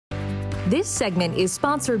This segment is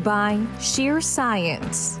sponsored by Sheer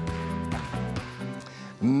Science.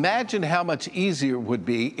 Imagine how much easier it would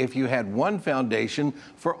be if you had one foundation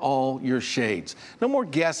for all your shades. No more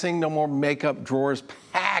guessing, no more makeup drawers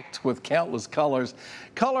packed with countless colors.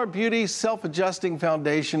 Culler Beauty's self-adjusting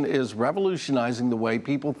foundation is revolutionizing the way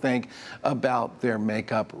people think about their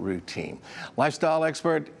makeup routine. Lifestyle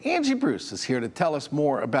expert Angie Bruse is here to tell us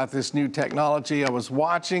more about this new technology. I was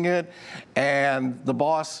watching it, and the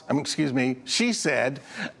boss, she said,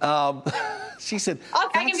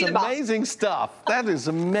 that's amazing stuff. That is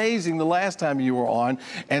amazing the last time you were on.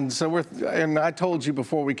 And so and I told you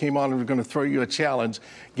before we came on, we were going to throw you a challenge,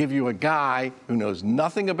 give you a guy who knows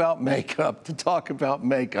nothing about makeup to talk about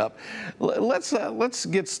makeup. Let's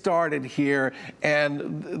get started here.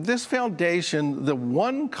 And this foundation, the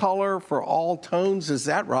one color for all tones, is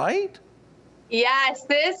that right? Yes,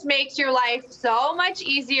 this makes your life so much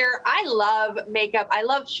easier. I love makeup. I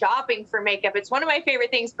love shopping for makeup. It's one of my favorite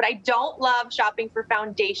things, but I don't love shopping for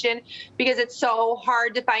foundation because it's so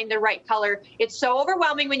hard to find the right color. It's so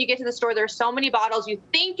overwhelming when you get to the store. There's so many bottles. You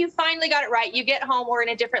think you finally got it right. You get home or in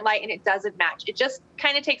a different light and it doesn't match. It just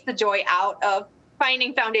kind of takes the joy out of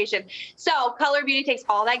finding foundation. So Culler Beauty takes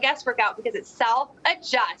all that guesswork out because it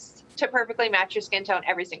self-adjusts to perfectly match your skin tone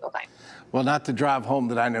every single time. Well, not to drive home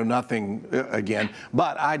that I know nothing again,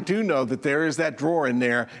 but I do know that there is that drawer in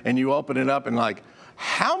there and you open it up and like,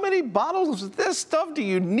 how many bottles of this stuff do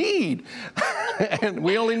you need? And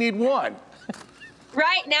we only need one.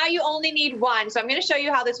 Right, now you only need one. So I'm going to show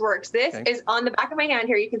you how this works. This is on the back of my hand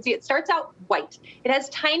here. You can see it starts out white. It has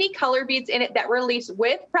tiny color beads in it that release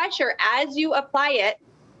with pressure as you apply it.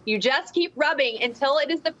 You just keep rubbing until it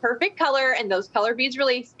is the perfect color and those color beads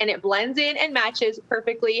release and it blends in and matches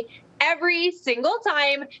perfectly every single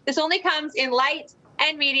time. This only comes in light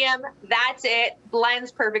and medium. That's it.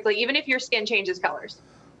 Blends perfectly, even if your skin changes colors.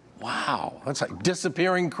 Wow, that's like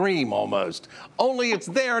disappearing cream almost. Only it's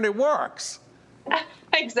there and it works.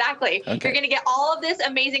 Exactly. Okay. You're going to get all of this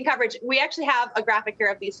amazing coverage. We actually have a graphic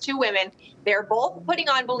here of these two women. They're both putting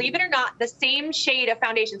on, believe it or not, the same shade of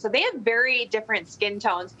foundation. So they have very different skin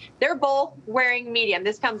tones. They're both wearing medium.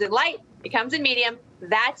 This comes in light. It comes in medium.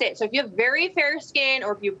 That's it. So if you have very fair skin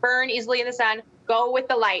or if you burn easily in the sun, go with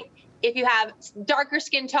the light. If you have darker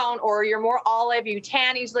skin tone or you're more olive, you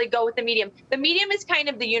tan easily, go with the medium. The medium is kind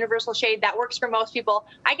of the universal shade that works for most people.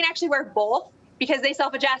 I can actually wear both because they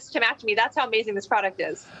self-adjust to match me. That's how amazing this product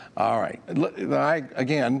is. All right.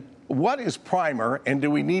 Again, what is primer and do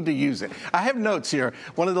we need to use it? I have notes here.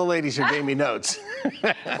 One of the ladies here gave me notes.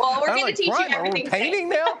 Well, we're going to teach you everything. We're painting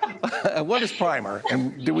now? What is primer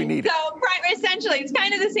and do we need it? So primer, essentially, it's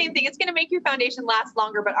kind of the same thing. It's going to make your foundation last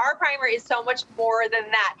longer, but our primer is so much more than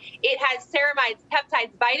that. It has ceramides,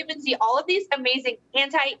 peptides, vitamin C, all of these amazing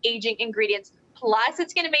anti-aging ingredients. Plus,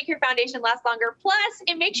 it's going to make your foundation last longer. Plus,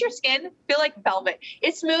 it makes your skin feel like velvet.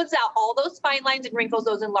 It smooths out all those fine lines and wrinkles,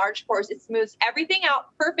 those enlarged pores. It smooths everything out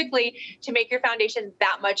perfectly to make your foundation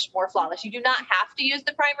that much more flawless. You do not have to use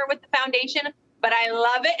the primer with the foundation, but I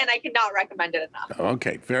love it, and I cannot recommend it enough.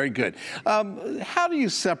 Okay, very good. How do you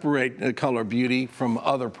separate Culler Beauty from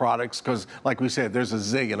other products? Because, like we said, there's a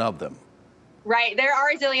zillion of them. Right. There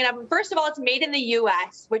are a zillion of them. First of all, it's made in the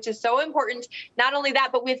U.S., which is so important. Not only that,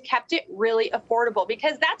 but we've kept it really affordable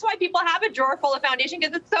because that's why people have a drawer full of foundation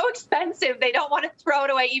because it's so expensive. They don't want to throw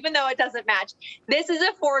it away, even though it doesn't match. This is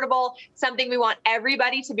affordable, something we want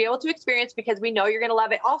everybody to be able to experience because we know you're going to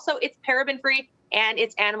love it. Also, it's paraben-free and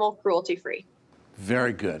it's animal cruelty-free.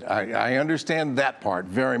 Very good. I understand that part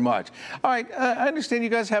very much. All right. I understand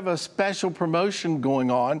you guys have a special promotion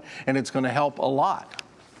going on, and it's going to help a lot.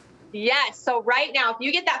 Yes. So right now, if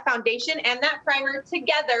you get that foundation and that primer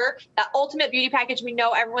together, that ultimate beauty package, we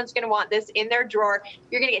know everyone's going to want this in their drawer.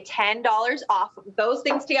 You're going to get $10 off of those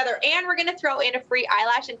things together. And we're going to throw in a free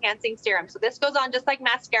eyelash enhancing serum. So this goes on just like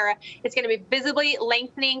mascara. It's going to be visibly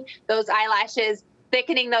lengthening those eyelashes,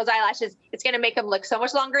 thickening those eyelashes. It's going to make them look so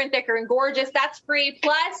much longer and thicker and gorgeous. That's free,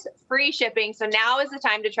 plus free shipping. So now is the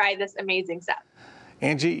time to try this amazing stuff.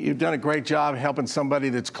 Angie, you've done a great job helping somebody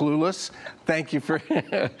that's clueless. Thank you for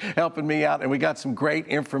helping me out. And we got some great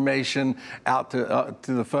information out to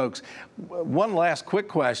the folks. One last quick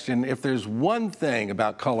question. If there's one thing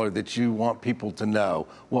about Culler that you want people to know,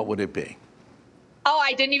 what would it be? Oh,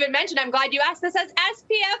 I didn't even mention. I'm glad you asked. This has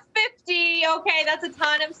SPF 50. Okay, that's a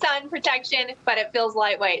ton of sun protection, but it feels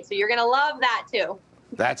lightweight. So you're going to love that, too.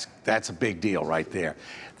 That's a big deal right there.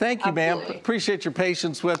 Thank you, ma'am. Appreciate your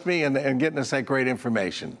patience with me and getting us that great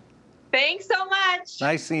information. Thanks so much.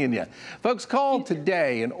 Nice seeing you. Folks, call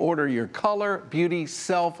today and order your Culler Beauty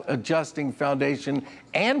Self-Adjusting Foundation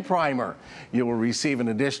and Primer. You will receive an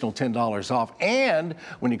additional $10 off. And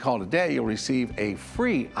when you call today, you'll receive a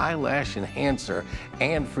free eyelash enhancer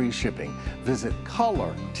and free shipping. Visit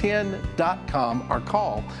color10.com or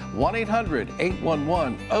call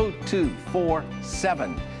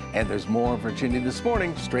 1-800-811-0247. And there's more Virginia This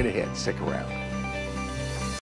Morning straight ahead. Stick around.